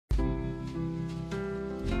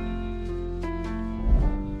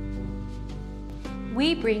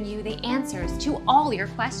we bring you the answers to all your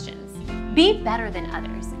questions. Be better than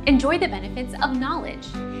others. Enjoy the benefits of knowledge.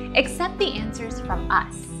 Accept the answers from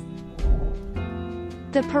us.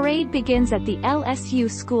 The parade begins at the LSU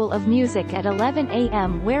School of Music at 11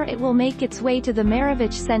 a.m. where it will make its way to the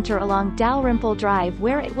Maravich Center along Dalrymple Drive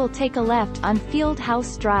where it will take a left on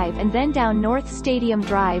Fieldhouse Drive and then down North Stadium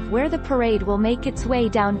Drive where the parade will make its way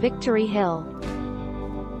down Victory Hill.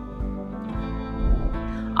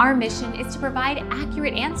 Our mission is to provide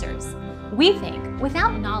accurate answers. We think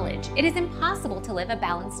without knowledge, it is impossible to live a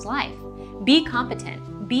balanced life. Be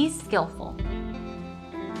competent, be skillful.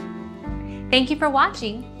 Thank you for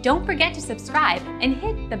watching. Don't forget to subscribe and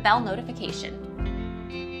hit the bell notification.